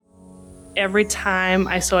every time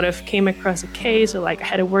I sort of came across a case or like I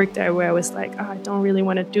had a work there where I was like, oh, I don't really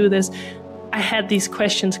want to do this, I had these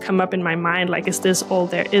questions come up in my mind, like, is this all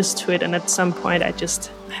there is to it? And at some point I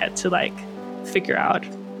just had to like figure out,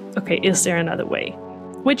 okay, is there another way?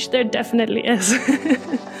 Which there definitely is.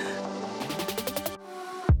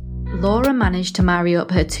 Laura managed to marry up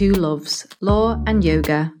her two loves, law and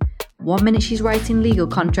yoga. One minute she's writing legal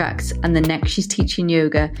contracts and the next she's teaching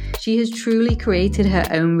yoga. She has truly created her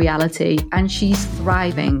own reality and she's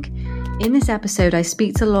thriving. In this episode, I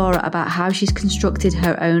speak to Laura about how she's constructed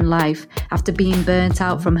her own life after being burnt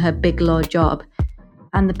out from her big law job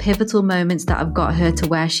and the pivotal moments that have got her to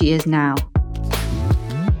where she is now.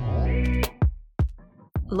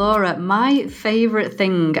 Laura, my favourite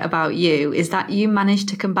thing about you is that you managed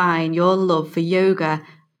to combine your love for yoga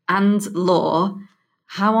and law.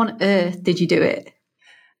 How on earth did you do it?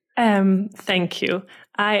 Thank you.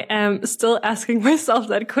 I am still asking myself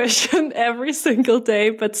that question every single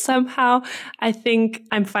day, but somehow I think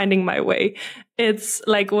I'm finding my way. It's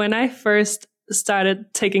like when I first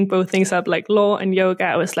started taking both things up, like law and yoga,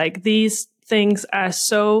 I was like, these things are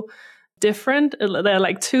so different. They're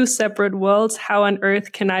like two separate worlds. How on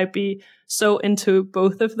earth can I be so into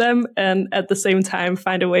both of them and at the same time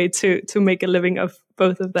find a way to make a living of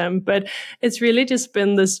both of them? But it's really just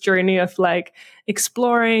been this journey of like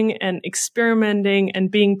exploring and experimenting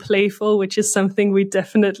and being playful, which is something we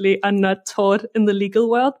definitely are not taught in the legal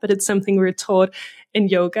world, but it's something we're taught in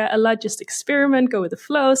yoga a lot. Just experiment, go with the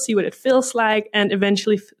flow, see what it feels like, and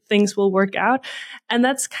eventually things will work out. And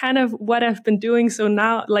that's kind of what I've been doing. So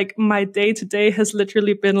now, like, my day to day has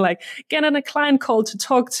literally been like, get on a client call to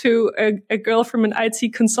talk to a girl from an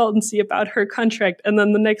IT consultancy about her contract. And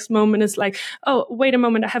then the next moment is like, oh, wait a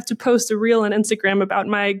moment, I have to post a reel on Instagram about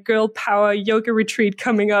my girl power yoga retreat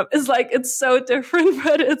coming up. It's like, it's so different,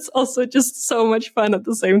 but it's also just so much fun at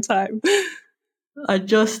the same time. I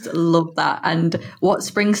just love that. And what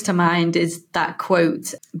springs to mind is that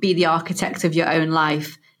quote, be the architect of your own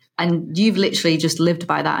life. And you've literally just lived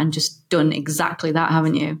by that and just done exactly that,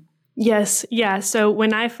 haven't you? Yes. Yeah. So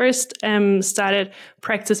when I first started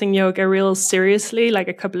practicing yoga real seriously, like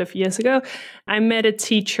a couple of years ago, I met a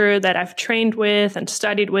teacher that I've trained with and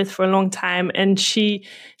studied with for a long time. And she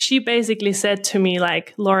basically said to me,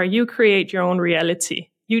 like, Laura, you create your own reality.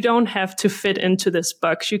 You don't have to fit into this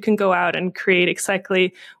box. You can go out and create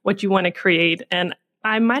exactly what you want to create. And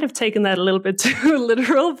I might have taken that a little bit too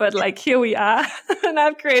literal, but like, here we are. And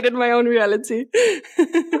I've created my own reality.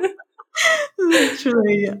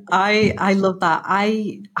 Literally, I love that.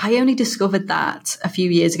 I only discovered that a few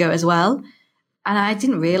years ago as well. And I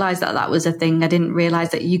didn't realize that that was a thing. I didn't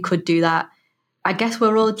realize that you could do that. I guess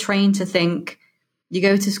we're all trained to think you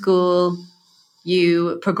go to school,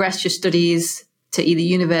 you progress your studies to either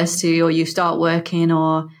university or you start working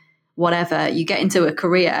or whatever, you get into a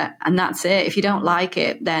career and that's it. If you don't like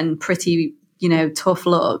it, then pretty, tough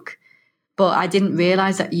luck. But I didn't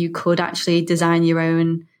realize that you could actually design your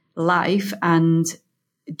own life and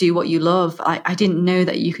do what you love. I didn't know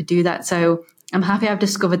that you could do that. So I'm happy I've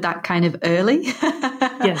discovered that kind of early.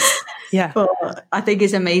 Yes. Yeah. But I think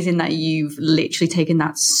it's amazing that you've literally taken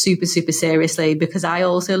that super, super seriously, because I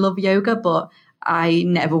also love yoga, but I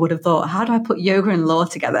never would have thought, how do I put yoga and law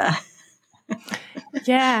together?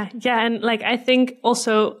 Yeah. And like, I think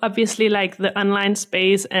also, obviously, like the online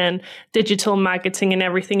space and digital marketing and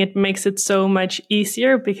everything, it makes it so much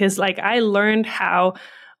easier because like I learned how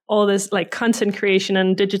all this like content creation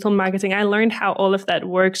and digital marketing, I learned how all of that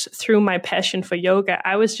works through my passion for yoga.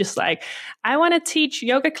 I was just like, I want to teach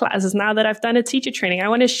yoga classes now that I've done a teacher training. I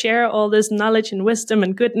want to share all this knowledge and wisdom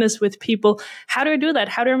and goodness with people. How do I do that?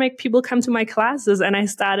 How do I make people come to my classes? And I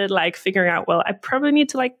started like figuring out, well, I probably need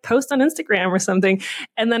to like post on Instagram or something.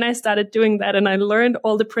 And then I started doing that and I learned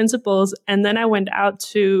all the principles. And then I went out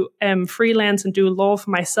to freelance and do law for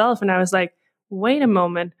myself. And I was like, wait a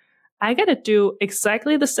moment. I got to do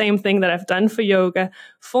exactly the same thing that I've done for yoga,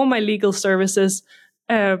 for my legal services.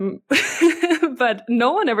 But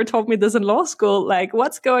no one ever taught me this in law school. Like,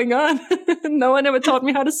 what's going on? No one ever taught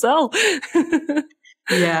me how to sell.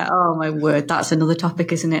 Yeah. Oh, my word. That's another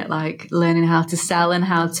topic, isn't it? Like learning how to sell and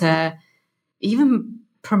how to even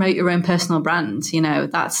promote your own personal brand.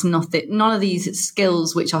 That's nothing. None of these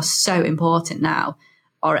skills, which are so important now,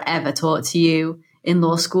 are ever taught to you in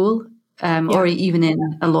law school. Or even in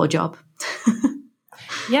a law job.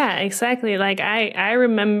 Yeah, exactly. Like I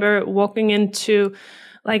remember walking into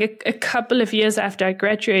like a couple of years after I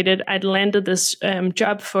graduated, I'd landed this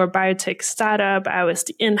job for a biotech startup. I was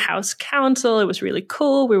the in-house counsel. It was really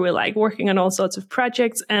cool. We were like working on all sorts of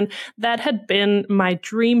projects. And that had been my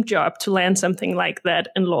dream job, to land something like that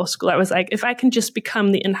in law school. I was like, if I can just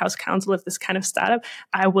become the in-house counsel of this kind of startup,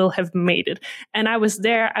 I will have made it. And I was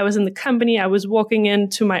there. I was in the company. I was walking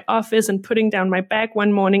into my office and putting down my bag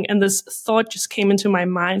one morning. And this thought just came into my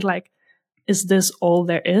mind, like, is this all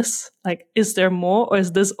there is? Like, is there more, or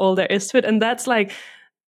is this all there is to it? And that's like,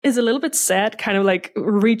 is a little bit sad, kind of like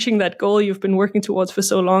reaching that goal you've been working towards for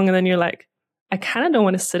so long. And then you're like, I kind of don't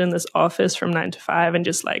want to sit in this office from 9 to 5 and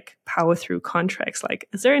just like power through contracts. Like,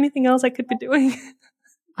 is there anything else I could be doing?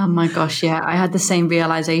 Oh my gosh, yeah. I had the same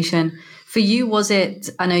realization. For you, was it,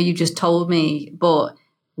 I know you just told me, but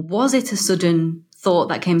was it a sudden thought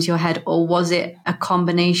that came to your head, or was it a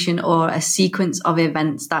combination or a sequence of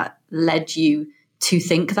events that led you to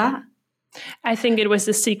think that? I think it was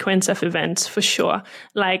a sequence of events for sure.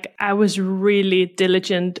 Like, I was really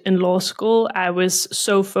diligent in law school. I was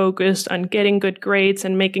so focused on getting good grades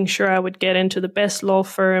and making sure I would get into the best law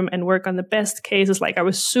firm and work on the best cases. Like, I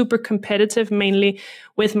was super competitive, mainly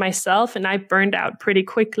with myself, and I burned out pretty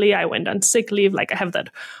quickly. I went on sick leave. Like, I have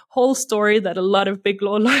that whole story that a lot of big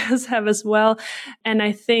law lawyers have as well. And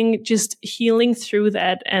I think just healing through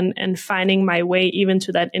that and finding my way even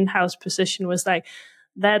to that in-house position was like,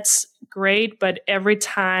 that's great. But every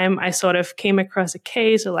time I sort of came across a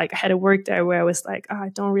case, or like I had a work there where I was like, oh, I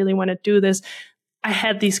don't really want to do this, I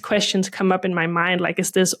had these questions come up in my mind, like,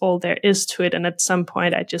 is this all there is to it? And at some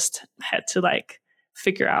point I just had to like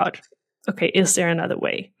figure out, okay, is there another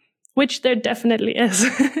way? Which there definitely is.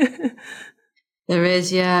 There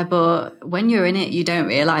is, yeah. But when you're in it, you don't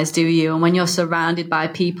realize, do you? And when you're surrounded by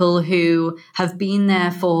people who have been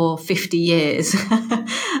there for 50 years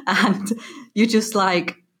and you're just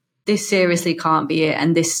like, this seriously can't be it.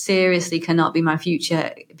 And this seriously cannot be my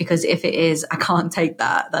future, because if it is, I can't take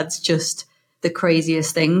that. That's just the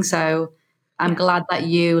craziest thing. So I'm glad that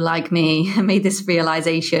you, like me, made this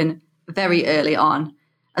realization very early on,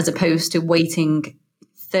 as opposed to waiting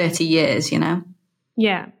 30 years, you know?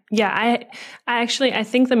 Yeah. I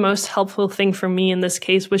think the most helpful thing for me in this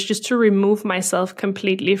case was just to remove myself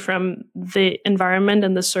completely from the environment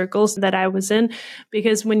and the circles that I was in.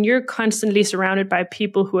 Because when you're constantly surrounded by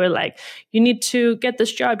people who are like, you need to get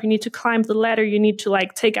this job, you need to climb the ladder, you need to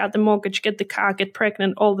like take out the mortgage, get the car, get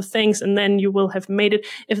pregnant, all the things, and then you will have made it.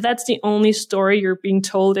 If that's the only story you're being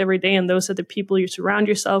told every day, and those are the people you surround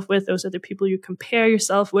yourself with, those are the people you compare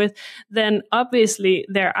yourself with, then obviously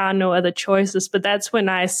there are no other choices. But that's when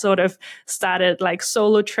I sort of started like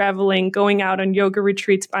solo traveling, going out on yoga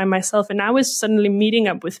retreats by myself. And I was suddenly meeting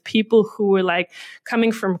up with people who were like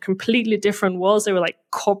coming from completely different worlds. They were like,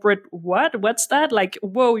 corporate, what's that? Like,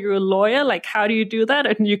 whoa, you're a lawyer? Like, how do you do that?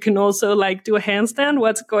 And you can also like do a handstand.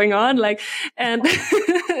 What's going on? Like, and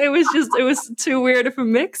it was too weird of a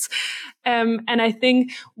mix. And I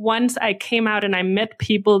think once I came out and I met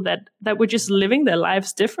people that were just living their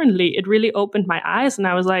lives differently, it really opened my eyes. And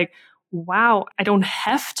I was like, wow, I don't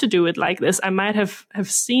have to do it like this. I might have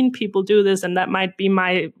seen people do this, and that might be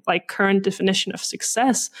my like current definition of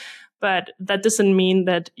success. But that doesn't mean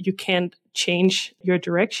that you can't change your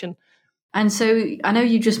direction. And so I know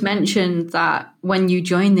you just mentioned that when you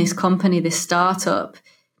joined this company, this startup,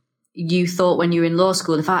 you thought when you were in law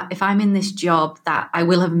school, if I'm in this job, that I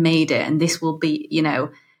will have made it, and this will be, you know,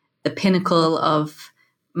 the pinnacle of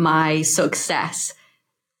my success.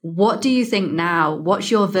 What do you think now? What's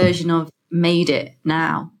your version of made it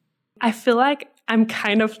now? I feel like I'm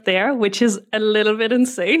kind of there, which is a little bit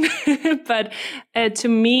insane. But to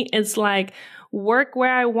me, it's like work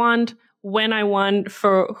where I want, when I want,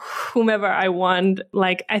 for whomever I want.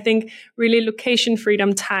 Like, I think really location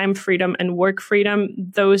freedom, time freedom, and work freedom,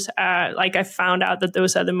 those are like, I found out that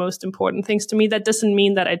those are the most important things to me. That doesn't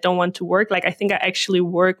mean that I don't want to work. Like, I think I actually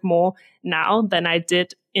work more now than I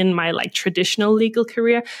did in my like traditional legal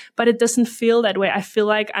career, but it doesn't feel that way. I feel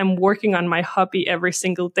like I'm working on my hobby every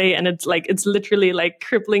single day, and it's literally like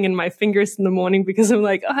crippling in my fingers in the morning, because I'm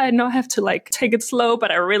like, oh, I now have to like take it slow,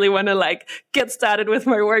 but I really want to like get started with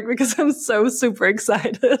my work because I'm so super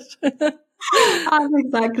excited. I'm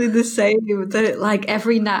exactly the same. That like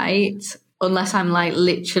every night, unless I'm like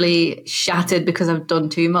literally shattered because I've done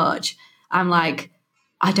too much, I'm like,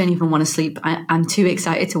 I don't even want to sleep. I'm too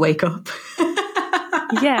excited to wake up.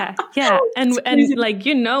 Yeah. And like,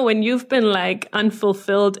 when you've been like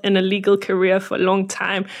unfulfilled in a legal career for a long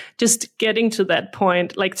time, just getting to that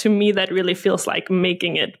point, like to me, that really feels like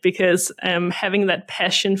making it, because having that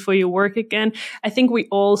passion for your work again, I think we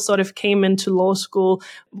all sort of came into law school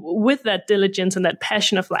with that diligence and that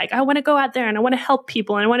passion of like, I want to go out there and I want to help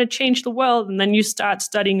people and I want to change the world. And then you start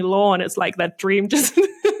studying law and it's like that dream just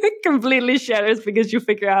completely shatters, because you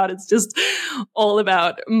figure out it's just all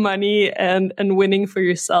about money and winning for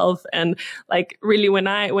yourself. And like really when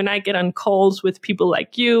I get on calls with people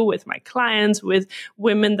like you, with my clients, with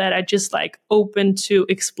women that are just like open to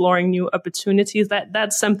exploring new opportunities,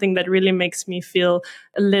 that's something that really makes me feel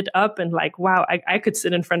lit up and like, wow, I could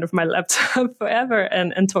sit in front of my laptop forever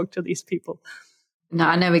and talk to these people. No,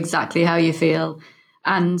 I know exactly how you feel.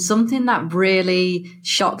 And something that really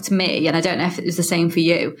shocked me, and I don't know if it was the same for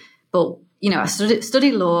you, but, I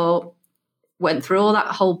studied law, went through all that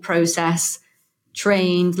whole process,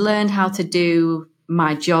 trained, learned how to do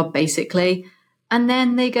my job, basically. And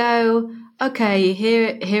then they go, okay,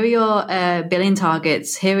 here are your billing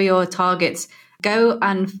targets. Here are your targets. Go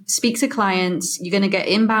and speak to clients. You're going to get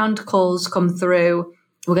inbound calls come through.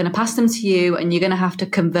 We're going to pass them to you, and you're going to have to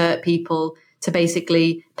convert people to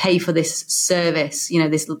basically pay for this service,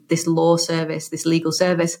 this law service, this legal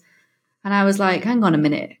service. And I was like, hang on a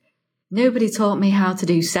minute. Nobody taught me how to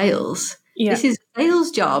do sales. Yeah. This is a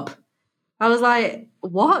sales job. I was like,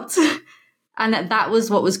 what? And that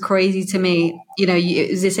was what was crazy to me.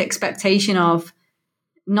 It was this expectation of,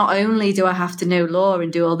 not only do I have to know law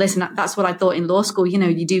and do all this, and that's what I thought in law school.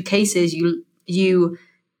 You do cases, you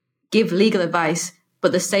give legal advice,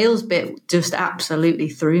 but the sales bit just absolutely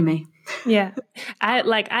threw me. Yeah. I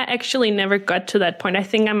actually never got to that point. I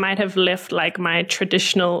think I might have left like my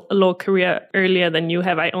traditional law career earlier than you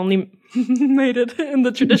have. I only made it in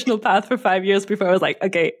the traditional path for 5 years before I was like,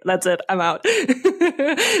 okay, that's it. I'm out.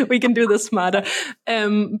 We can do this smarter.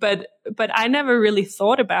 But I never really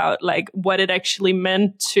thought about like what it actually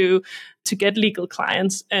meant to get legal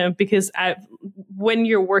clients, because when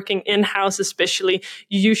you're working in-house, especially,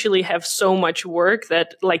 you usually have so much work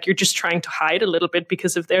that like you're just trying to hide a little bit,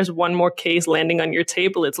 because if there's one more case landing on your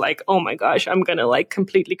table, it's like, oh my gosh, I'm going to like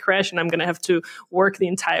completely crash and I'm going to have to work the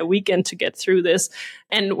entire weekend to get through this.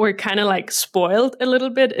 And we're kind of like spoiled a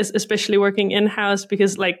little bit, especially working in-house,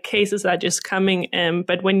 because like cases are just coming.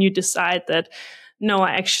 But when you decide that, no,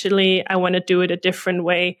 I want to do it a different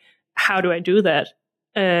way, how do I do that?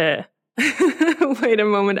 Wait a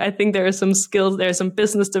moment. I think there are some skills, there's some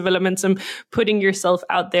business development, some putting yourself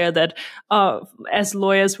out there that as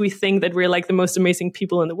lawyers, we think that we're like the most amazing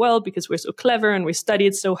people in the world because we're so clever and we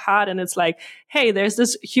studied so hard. And it's like, hey, there's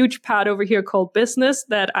this huge part over here called business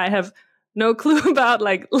that I have no clue about.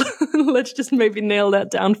 Like, let's just maybe nail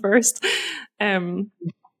that down first.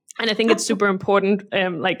 And I think it's super important,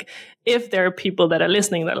 like if there are people that are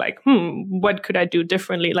listening that are like, what could I do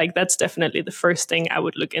differently? Like that's definitely the first thing I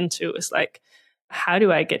would look into, is like, how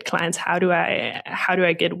do I get clients? How do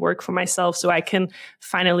I get work for myself so I can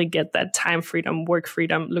finally get that time freedom, work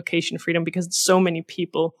freedom, location freedom, because so many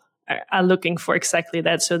people are looking for exactly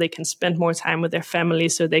that, so they can spend more time with their family,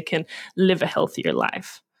 so they can live a healthier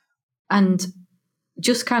life. And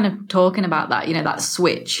just kind of talking about that, that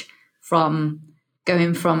switch from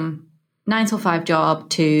going from 9 to 5 job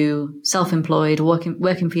to self-employed,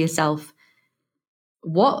 working for yourself.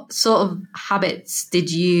 What sort of habits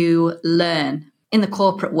did you learn in the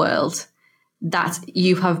corporate world that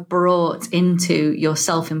you have brought into your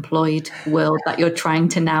self-employed world that you're trying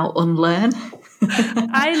to now unlearn?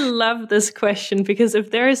 I love this question, because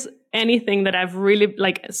if there's anything that I've really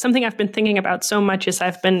like, something I've been thinking about so much as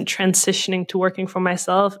I've been transitioning to working for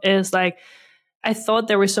myself, is like, I thought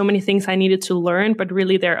there were so many things I needed to learn, but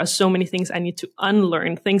really there are so many things I need to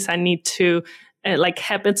unlearn, things I need to, like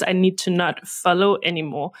habits I need to not follow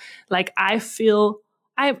anymore. Like I feel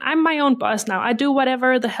I'm my own boss now. I do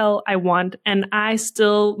whatever the hell I want. And I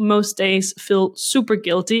still most days feel super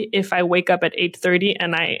guilty if I wake up at 8:30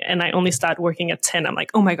 and I only start working at 10. I'm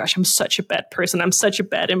like, oh my gosh, I'm such a bad person. I'm such a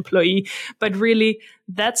bad employee. But really,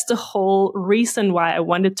 that's the whole reason why I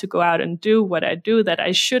wanted to go out and do what I do, that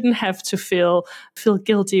I shouldn't have to feel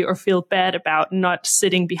guilty or feel bad about not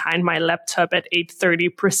sitting behind my laptop at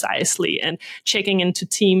 8:30 precisely and checking into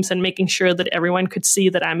Teams and making sure that everyone could see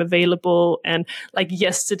that I'm available. And like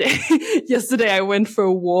yesterday I went for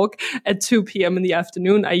a walk at 2 p.m. in the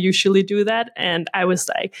afternoon. I usually do that. And I was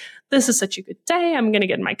like, this is such a good day. I'm going to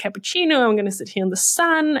get my cappuccino. I'm going to sit here in the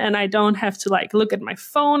sun and I don't have to like look at my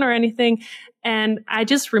phone or anything. And I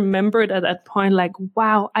just remembered at that point, like,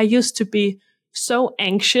 wow, I used to be so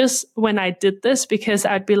anxious when I did this, because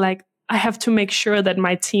I'd be like, I have to make sure that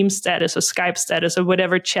my team status or Skype status or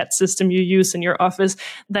whatever chat system you use in your office,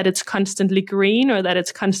 that it's constantly green or that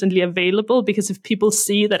it's constantly available. Because if people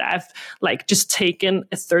see that I've like just taken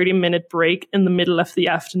a 30-minute break in the middle of the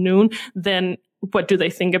afternoon, then what do they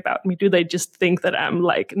think about me? Do they just think that I'm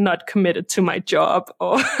like not committed to my job,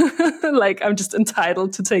 or like I'm just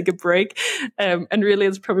entitled to take a break? And really,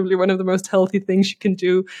 it's probably one of the most healthy things you can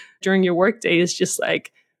do during your workday is just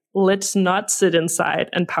like, let's not sit inside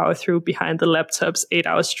and power through behind the laptops 8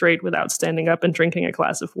 hours straight without standing up and drinking a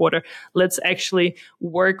glass of water. Let's actually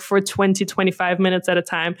work for 20, 25 minutes at a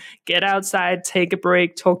time, get outside, take a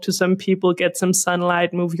break, talk to some people, get some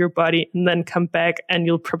sunlight, move your body, and then come back. And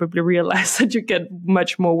you'll probably realize that you get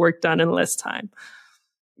much more work done in less time.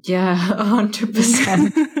 Yeah,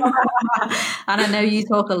 100%. And I know you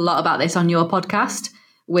talk a lot about this on your podcast,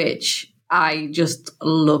 which I just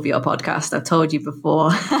love your podcast. I've told you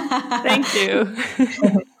before. Thank you.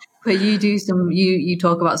 But you do you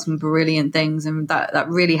talk about some brilliant things, and that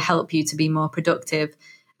really help you to be more productive.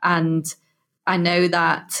 And I know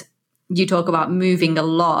that you talk about moving a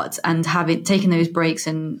lot and taking those breaks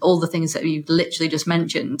and all the things that you've literally just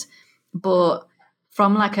mentioned. But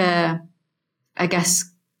from like I guess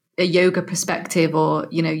a yoga perspective, or,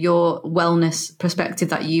 you know, your wellness perspective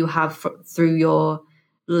that you have through your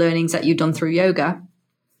learnings that you've done through yoga,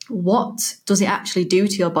 what does it actually do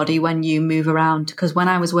to your body when you move around? Because when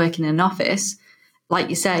I was working in an office, like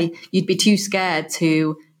you say, you'd be too scared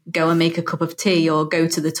to go and make a cup of tea or go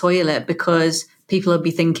to the toilet because people would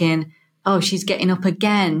be thinking, oh, she's getting up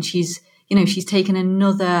again. She's taking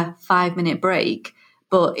another 5-minute break.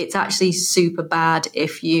 But it's actually super bad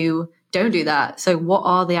if you don't do that. So what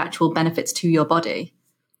are the actual benefits to your body?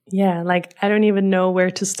 Yeah, like I don't even know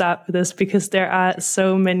where to start with this because there are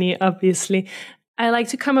so many, obviously. I like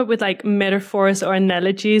to come up with like metaphors or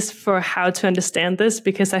analogies for how to understand this,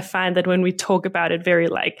 because I find that when we talk about it very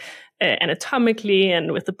like anatomically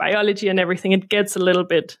and with the biology and everything, it gets a little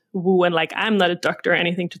bit woo, and like I'm not a doctor or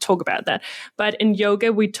anything to talk about that. But in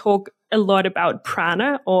yoga, we talk a lot about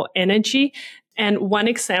prana or energy. And one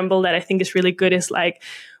example that I think is really good is like,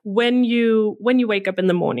 when you wake up in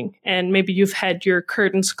the morning and maybe you've had your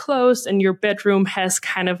curtains closed and your bedroom has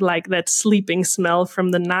kind of like that sleeping smell from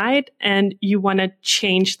the night, and you want to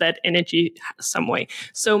change that energy some way.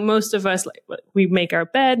 So most of us, like, we make our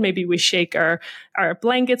bed, maybe we shake our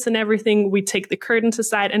blankets and everything. We take the curtains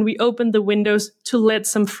aside and we open the windows to let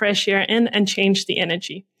some fresh air in and change the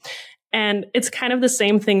energy. And it's kind of the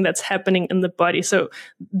same thing that's happening in the body. So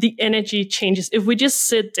the energy changes. If we just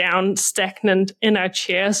sit down stagnant in our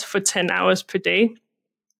chairs for 10 hours per day,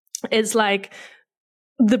 it's like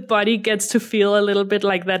the body gets to feel a little bit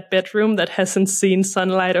like that bedroom that hasn't seen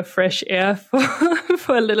sunlight or fresh air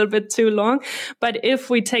for a little bit too long. But if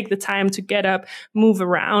we take the time to get up, move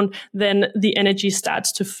around, then the energy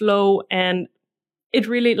starts to flow. And it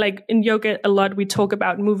really, like in yoga a lot, we talk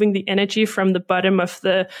about moving the energy from the bottom of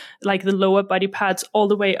the lower body parts all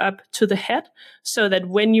the way up to the head, so that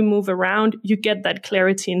when you move around, you get that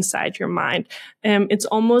clarity inside your mind. It's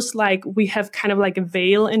almost like we have kind of like a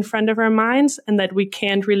veil in front of our minds, and that we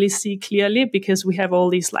can't really see clearly because we have all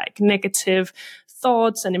these like negative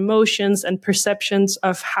thoughts and emotions and perceptions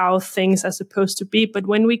of how things are supposed to be. But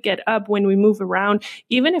when we get up, when we move around,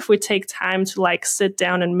 even if we take time to like sit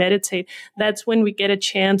down and meditate, that's when we get a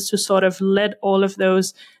chance to sort of let all of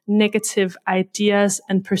those negative ideas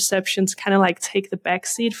and perceptions kind of like take the back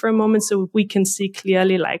seat for a moment, so we can see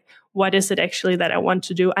clearly like, what is it actually that I want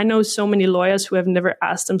to do? I know so many lawyers who have never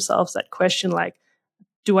asked themselves that question, like,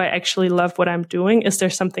 do I actually love what I'm doing? Is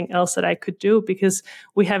there something else that I could do? Because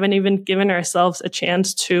we haven't even given ourselves a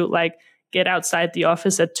chance to like get outside the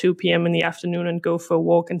office at 2 p.m. in the afternoon and go for a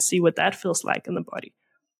walk and see what that feels like in the body.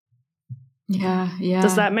 Yeah.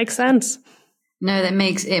 Does that make sense? No, it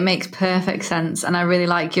makes perfect sense. And I really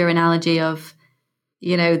like your analogy of,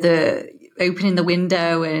 you know, the opening the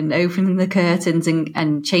window and opening the curtains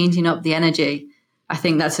and changing up the energy. I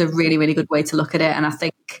think that's a really, really good way to look at it. And I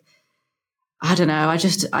think, I don't know, I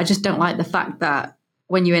just don't like the fact that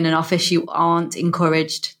when you're in an office, you aren't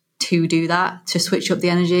encouraged to do that, to switch up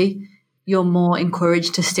the energy. You're more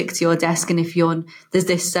encouraged to stick to your desk. And if there's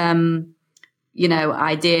this,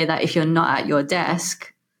 idea that if you're not at your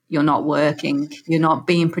desk, you're not working, you're not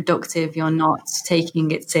being productive, you're not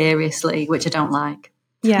taking it seriously, which I don't like.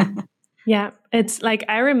 Yeah. Yeah. It's like,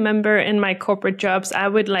 I remember in my corporate jobs, I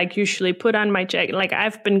would like usually put on my jacket. Like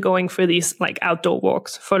I've been going for these like outdoor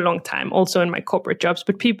walks for a long time, also in my corporate jobs,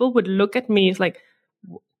 but people would look at me like,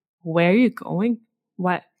 where are you going?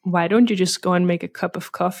 Why why don't you just go and make a cup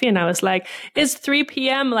of coffee? And I was like, it's 3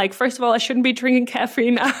 p.m. Like, first of all, I shouldn't be drinking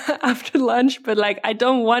caffeine after lunch, but like, I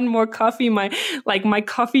don't want more coffee. My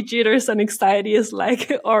coffee jitters and anxiety is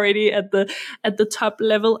like already at the top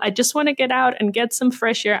level. I just want to get out and get some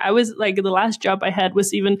fresh air. I was like, the last job I had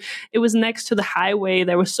was it was next to the highway.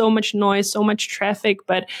 There was so much noise, so much traffic,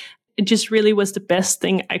 but it just really was the best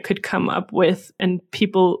thing I could come up with. And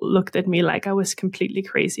people looked at me like I was completely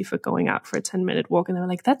crazy for going out for a 10-minute walk. And they were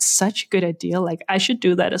like, that's such a good idea. Like, I should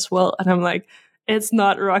do that as well. And I'm like, it's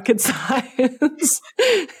not rocket science.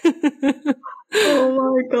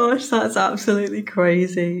 Oh my gosh, that's absolutely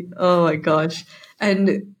crazy. Oh my gosh.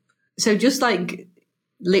 And so just like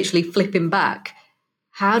literally flipping back,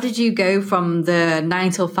 how did you go from the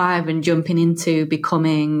 9 till 5 and jumping into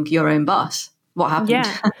becoming your own boss? What happened?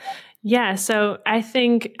 Yeah. So I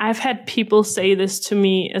think I've had people say this to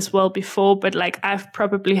me as well before, but like I've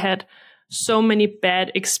probably had so many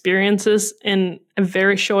bad experiences in a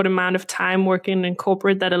very short amount of time working in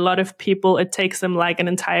corporate that a lot of people, it takes them like an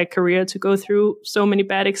entire career to go through so many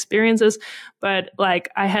bad experiences. But like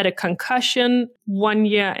I had a concussion 1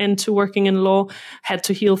 year into working in law, had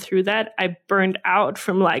to heal through that. I burned out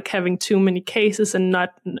from like having too many cases and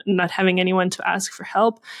not having anyone to ask for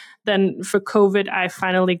help. Then for COVID, I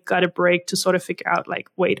finally got a break to sort of figure out like,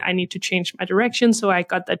 wait, I need to change my direction. So I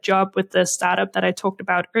got that job with the startup that I talked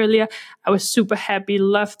about earlier. I was super happy,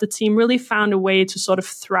 loved the team, really found a way to sort of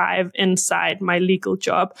thrive inside my legal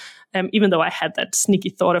job. Even though I had that sneaky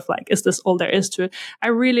thought of like, is this all there is to it? I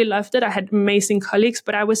really loved it. I had amazing colleagues,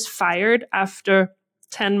 but I was fired after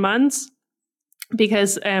 10 months.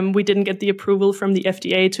 Because we didn't get the approval from the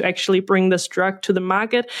FDA to actually bring this drug to the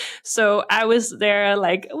market. So I was there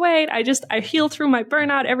like, wait, I healed through my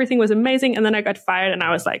burnout. Everything was amazing. And then I got fired and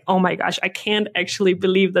I was like, oh my gosh, I can't actually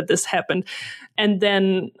believe that this happened. And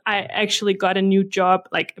then I actually got a new job,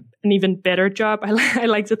 like an even better job. I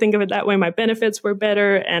like to think of it that way. My benefits were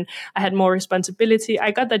better and I had more responsibility.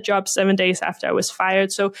 I got that job 7 days after I was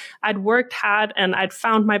fired. So I'd worked hard and I'd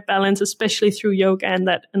found my balance, especially through yoga and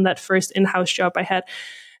that first in-house job I had.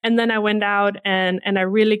 And then I went out and I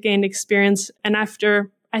really gained experience. And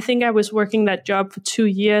after I think I was working that job for 2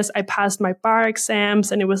 years, I passed my bar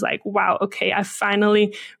exams and it was like, wow, okay, I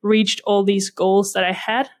finally reached all these goals that I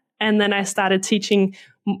had. And then I started teaching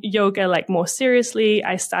yoga like more seriously.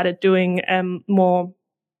 I started doing more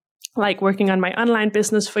like working on my online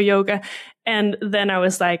business for yoga. And then I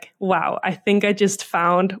was like, wow, I think I just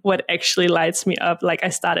found what actually lights me up. Like I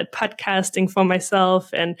started podcasting for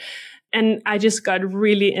myself and I just got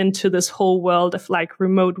really into this whole world of like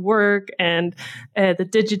remote work and the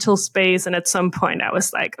digital space. And at some point I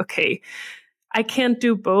was like, okay, I can't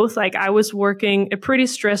do both. Like I was working a pretty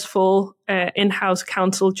stressful in-house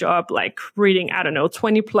counsel job, like reading,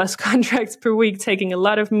 20 plus contracts per week, taking a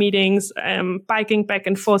lot of meetings, biking back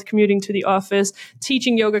and forth, commuting to the office,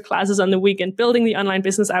 teaching yoga classes on the weekend, building the online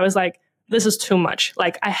business. I was like, this is too much.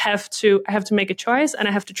 Like I have to make a choice and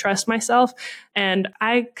I have to trust myself. And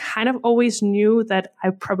I kind of always knew that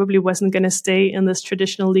I probably wasn't going to stay in this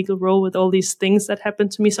traditional legal role with all these things that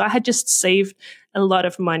happened to me. So I had just saved a lot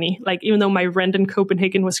of money. Like even though my rent in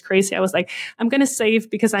Copenhagen was crazy, I was like, I'm going to save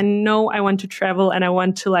because I know I want to travel and I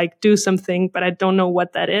want to like do something, but I don't know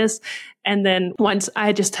what that is. And then once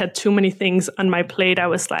I just had too many things on my plate, I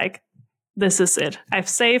was like, this is it. I've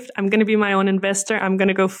saved. I'm going to be my own investor. I'm going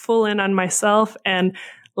to go full in on myself and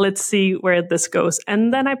let's see where this goes.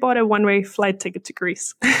 And then I bought a one-way flight ticket to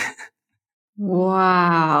Greece.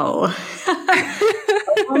 Wow.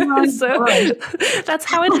 Oh so that's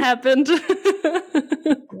how it happened.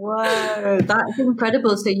 Whoa, that's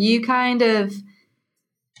incredible. So you kind of,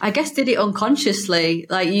 I guess, did it unconsciously,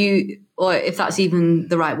 like you, or if that's even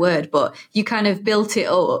the right word, but you kind of built it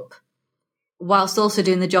up whilst also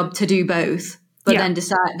doing the job to do both, but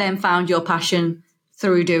then found your passion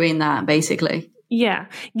through doing that, basically. Yeah.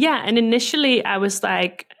 And initially I was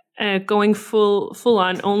like going full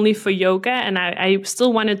on only for yoga. And I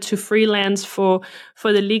still wanted to freelance for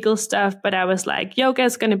the legal stuff, but I was like, yoga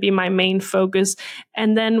is going to be my main focus.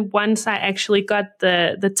 And then once I actually got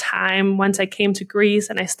the time, once I came to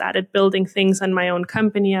Greece and I started building things on my own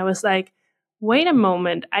company, I was like, wait a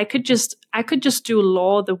moment, I could just do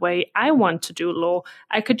law the way I want to do law.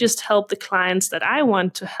 I could just help the clients that I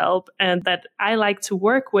want to help and that I like to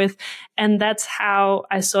work with. And that's how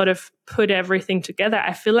I sort of put everything together.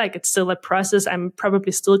 I feel like it's still a process. I'm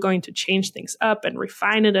probably still going to change things up and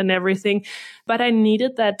refine it and everything. But I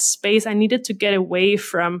needed that space. I needed to get away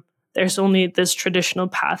from there's only this traditional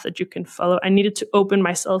path that you can follow. I needed to open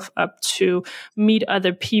myself up to meet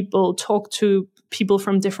other people, talk to people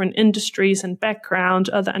from different industries and background,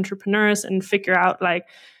 other entrepreneurs, and figure out like,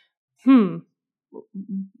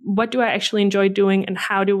 what do I actually enjoy doing, and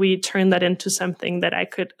how do we turn that into something that I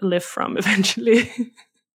could live from eventually?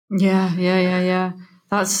 Yeah.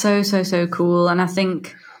 That's so cool. And I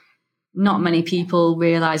think not many people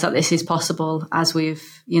realize that this is possible, as we've,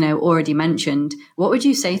 already mentioned. What would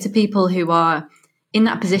you say to people who are in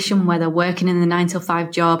that position where they're working in the 9 to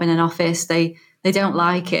 5 job in an office? They don't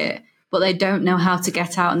like it, but they don't know how to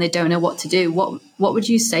get out and they don't know what to do. What would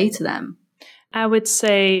you say to them? I would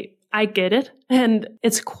say, I get it. And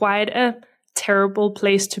it's quite a terrible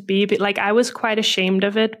place to be. But like, I was quite ashamed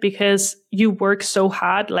of it because you work so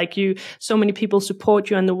hard. Like so many people support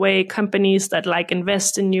you on the way, companies that like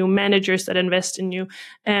invest in you, managers that invest in you.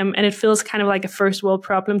 And it feels kind of like a first world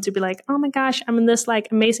problem to be like, oh my gosh, I'm in this like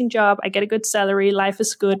amazing job. I get a good salary. Life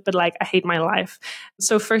is good, but like, I hate my life.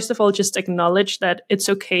 So first of all, just acknowledge that it's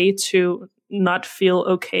okay to not feel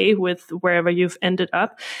okay with wherever you've ended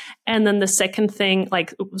up. And then the second thing,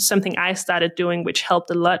 like something I started doing, which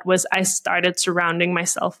helped a lot, was I started surrounding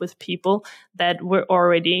myself with people that were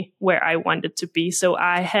already where I wanted to be. So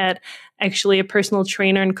I had actually a personal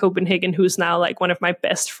trainer in Copenhagen who's now like one of my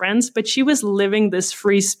best friends, but she was living this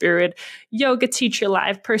free spirit, yoga teacher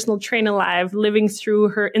life, personal trainer life, living through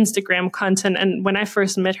her Instagram content. And when I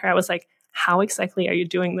first met her, I was like, how exactly are you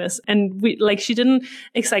doing this? And she didn't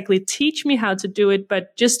exactly teach me how to do it,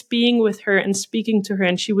 but just being with her and speaking to her,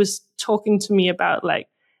 and she was talking to me about like,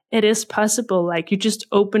 it is possible. Like, you just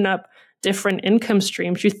open up different income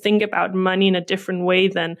streams. You think about money in a different way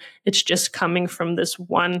than it's just coming from this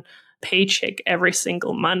one paycheck every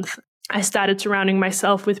single month. I started surrounding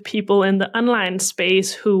myself with people in the online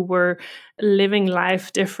space who were living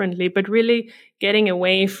life differently, but really getting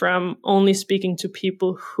away from only speaking to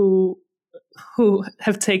people who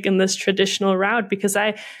have taken this traditional route, because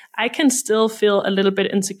I can still feel a little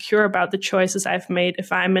bit insecure about the choices I've made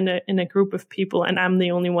if I'm in a group of people and I'm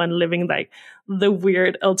the only one living like the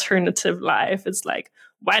weird alternative life. It's like,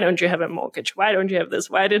 why don't you have a mortgage? Why don't you have this?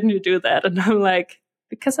 Why didn't you do that? And I'm like,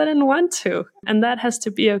 because I didn't want to. And that has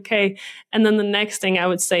to be okay. And then the next thing I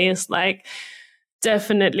would say is like,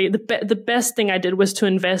 definitely the best thing I did was to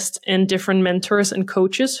invest in different mentors and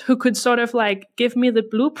coaches who could sort of like give me the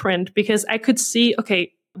blueprint, because I could see,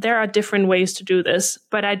 okay, there are different ways to do this,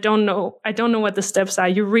 but I don't know what the steps are.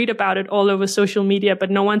 You read about it all over social media,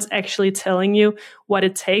 but no one's actually telling you what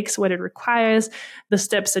it takes, what it requires, the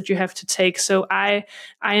steps that you have to take. So I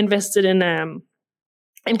invested in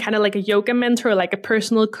and kind of like a yoga mentor, like a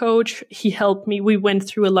personal coach. He helped me. We went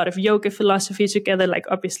through a lot of yoga philosophy together. Like,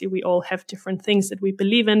 obviously we all have different things that we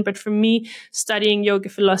believe in, but for me, studying yoga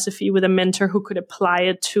philosophy with a mentor who could apply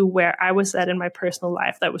it to where I was at in my personal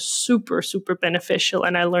life, that was super, super beneficial.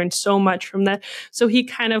 And I learned so much from that. So he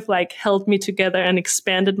kind of like held me together and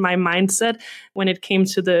expanded my mindset when it came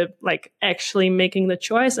to the like actually making the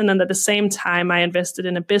choice. And then at the same time, I invested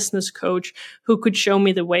in a business coach who could show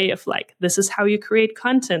me the way of like, this is how you create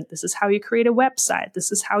content. This is how you create a website.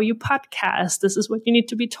 This is how you podcast. This is what you need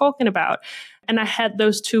to be talking about. And I had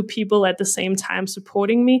those two people at the same time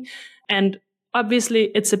supporting me. And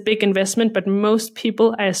obviously it's a big investment, but most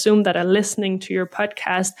people, I assume, that are listening to your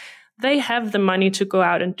podcast, they have the money to go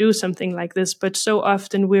out and do something like this. But so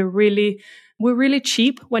often we're really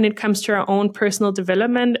cheap when it comes to our own personal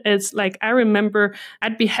development. It's like, I remember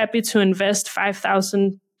I'd be happy to invest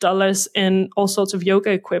 $5,000 in all sorts of yoga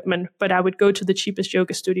equipment, but I would go to the cheapest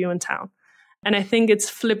yoga studio in town. And I think it's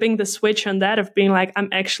flipping the switch on that of being like, I'm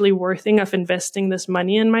actually worthy of investing this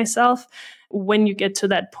money in myself. When you get to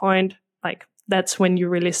that point, like, that's when you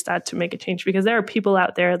really start to make a change, because there are people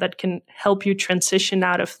out there that can help you transition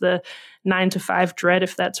out of the 9 to 5 dread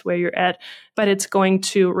if that's where you're at. But it's going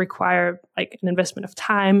to require like an investment of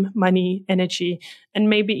time, money, energy, and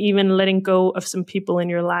maybe even letting go of some people in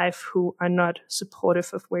your life who are not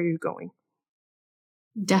supportive of where you're going.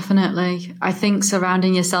 Definitely. I think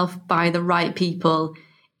surrounding yourself by the right people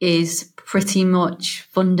is pretty much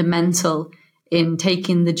fundamental in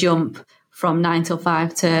taking the jump from 9 to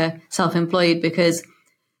 5 to self-employed, because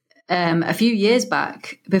a few years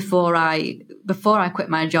back, before I quit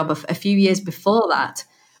my job, a few years before that,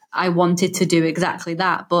 I wanted to do exactly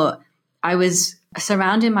that, but I was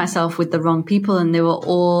surrounding myself with the wrong people, and they were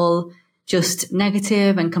all just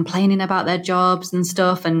negative and complaining about their jobs and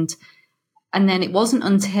stuff. And then it wasn't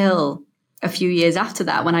until a few years after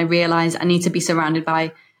that when I realized I need to be surrounded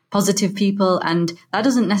by positive people. And that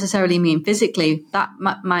doesn't necessarily mean physically. That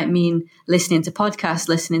might mean listening to podcasts,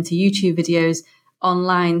 listening to YouTube videos,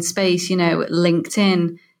 online space,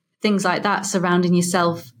 LinkedIn, things like that, surrounding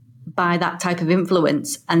yourself by that type of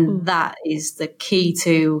influence. And that is the key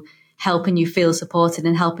to helping you feel supported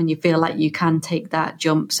and helping you feel like you can take that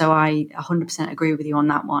jump. So I 100% agree with you on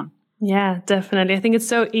that one. Yeah, definitely. I think it's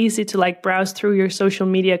so easy to like browse through your social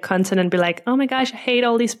media content and be like, oh my gosh, I hate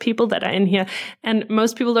all these people that are in here. And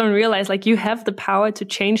most people don't realize like you have the power to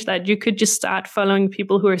change that. You could just start following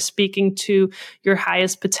people who are speaking to your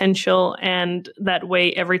highest potential. And that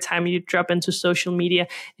way, every time you drop into social media,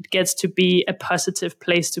 it gets to be a positive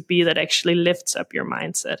place to be that actually lifts up your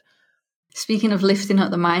mindset. Speaking of lifting up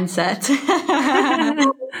the mindset,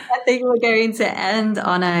 I think we're going to end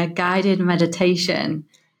on a guided meditation.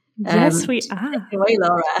 Yes, we are. Take it away,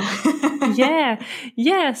 Laura.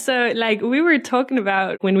 Yeah. So like we were talking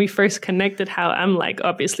about when we first connected, how I'm like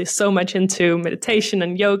obviously so much into meditation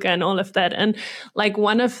and yoga and all of that. And like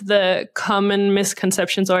one of the common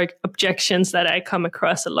misconceptions or objections that I come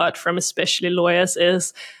across a lot from especially lawyers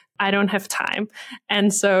is I don't have time.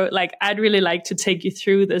 And so like I'd really like to take you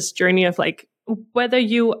through this journey of like whether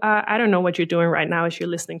you are, I don't know what you're doing right now as you're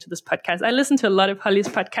listening to this podcast. I listen to a lot of Holly's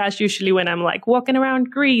podcasts usually when I'm like walking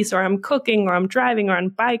around Greece or I'm cooking or I'm driving or I'm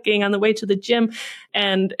biking on the way to the gym.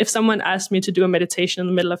 And if someone asked me to do a meditation in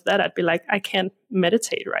the middle of that, I'd be like, I can't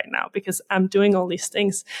meditate right now because I'm doing all these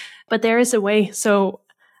things. But there is a way. So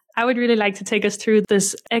I would really like to take us through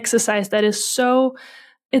this exercise that is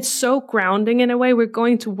it's so grounding in a way. We're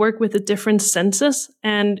going to work with the different senses,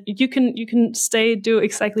 and you can do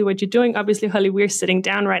exactly what you're doing. Obviously, Holly, we're sitting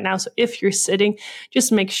down right now. So if you're sitting, just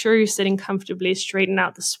make sure you're sitting comfortably, straighten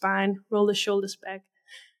out the spine, roll the shoulders back,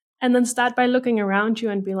 and then start by looking around you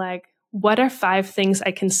and be like, what are 5 things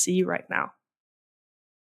I can see right now?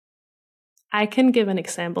 I can give an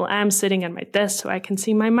example. I'm sitting at my desk, so I can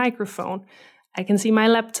see my microphone. I can see my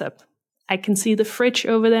laptop. I can see the fridge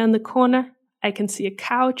over there in the corner. I can see a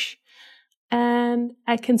couch, and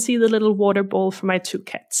I can see the little water bowl for my 2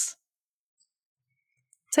 cats.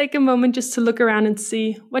 Take a moment just to look around and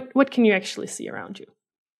see what can you actually see around you.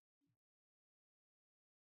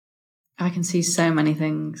 I can see so many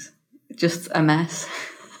things. Just a mess.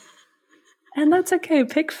 And that's okay.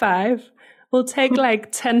 Pick 5. We'll take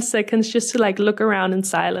like 10 seconds just to like look around in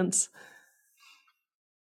silence.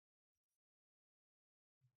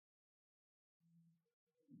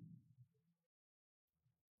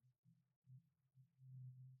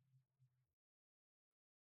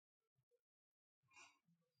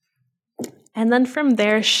 And then from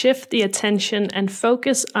there, shift the attention and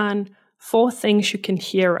focus on 4 things you can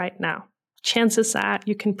hear right now. Chances are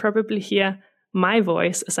you can probably hear my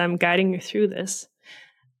voice as I'm guiding you through this.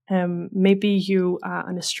 Maybe you are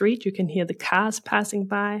on a street, you can hear the cars passing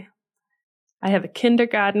by. I have a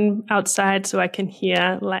kindergarten outside, so I can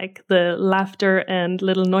hear like the laughter and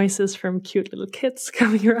little noises from cute little kids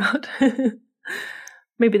coming around.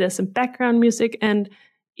 Maybe there's some background music and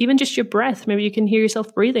even just your breath. Maybe you can hear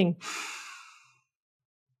yourself breathing.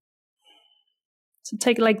 So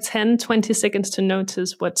take like 10, 20 seconds to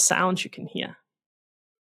notice what sounds you can hear.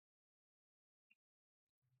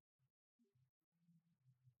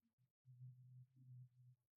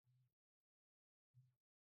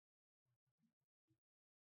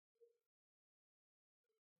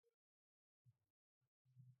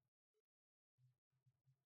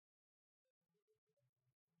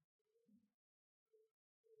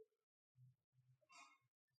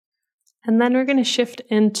 And then we're going to shift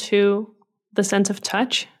into the sense of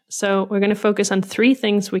touch. So we're going to focus on 3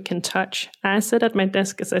 things we can touch. I sit at my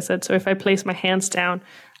desk, as I said. So if I place my hands down,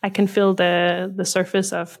 I can feel the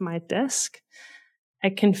surface of my desk. I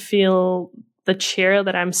can feel the chair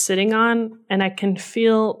that I'm sitting on, and I can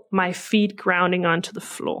feel my feet grounding onto the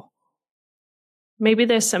floor. Maybe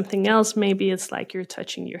there's something else. Maybe it's like you're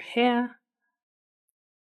touching your hair.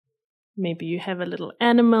 Maybe you have a little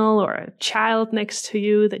animal or a child next to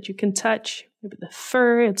you that you can touch. Maybe the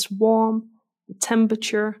fur, it's warm, the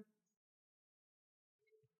temperature.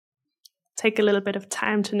 Take a little bit of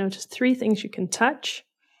time to notice 3 things you can touch.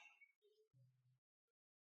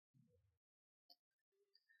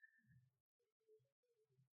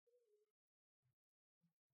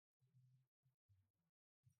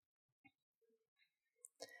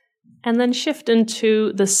 And then shift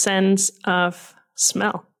into the sense of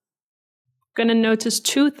smell. We're going to notice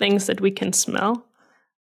 2 things that we can smell.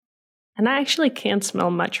 And I actually can't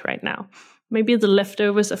smell much right now. Maybe the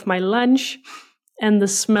leftovers of my lunch and the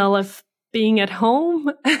smell of being at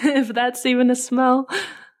home, if that's even a smell.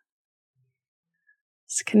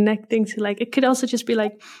 It's connecting to like, it could also just be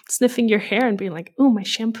like sniffing your hair and being like, oh, my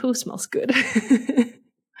shampoo smells good.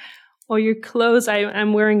 Or your clothes.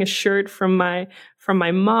 I'm wearing a shirt from my from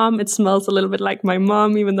my mom. It smells a little bit like my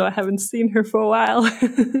mom, even though I haven't seen her for a while.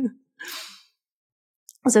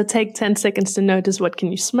 So take 10 seconds to notice what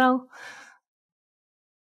can you smell.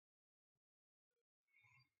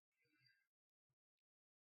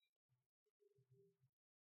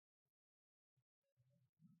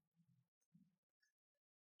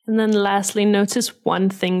 And then lastly, notice one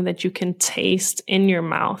thing that you can taste in your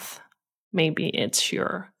mouth. Maybe it's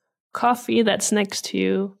your coffee that's next to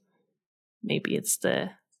you. Maybe it's the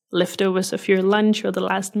leftovers of your lunch or the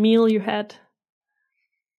last meal you had.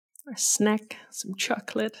 Or a snack, some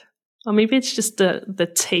chocolate. Or maybe it's just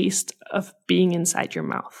the taste of being inside your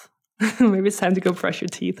mouth. Maybe it's time to go brush your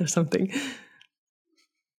teeth or something.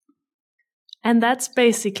 And that's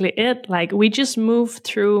basically it. Like, we just move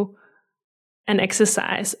through an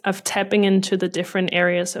exercise of tapping into the different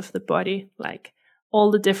areas of the body, like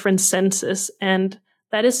all the different senses. And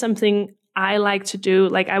that is something I like to do.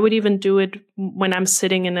 Like, I would even do it when I'm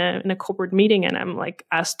sitting in a corporate meeting and I'm like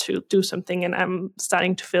asked to do something and I'm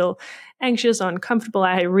starting to feel anxious or uncomfortable.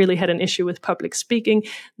 I really had an issue with public speaking.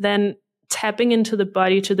 Then tapping into the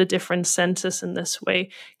body, to the different senses in this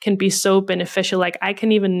way can be so beneficial. Like, I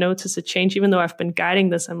can even notice a change, even though I've been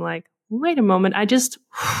guiding this. I'm like, wait a moment, I just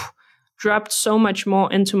dropped so much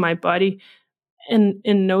more into my body in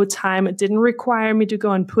no time. It didn't require me to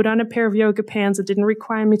go and put on a pair of yoga pants. It didn't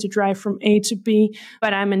require me to drive from A to B,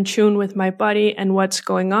 but I'm in tune with my body and what's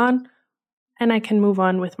going on, and I can move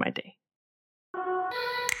on with my day.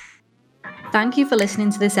 Thank you for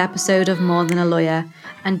listening to this episode of More Than a Lawyer,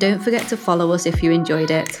 and don't forget to follow us if you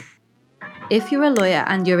enjoyed it. If you're a lawyer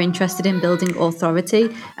and you're interested in building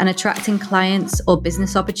authority and attracting clients or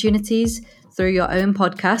business opportunities through your own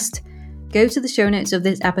podcast, go to the show notes of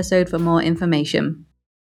this episode for more information.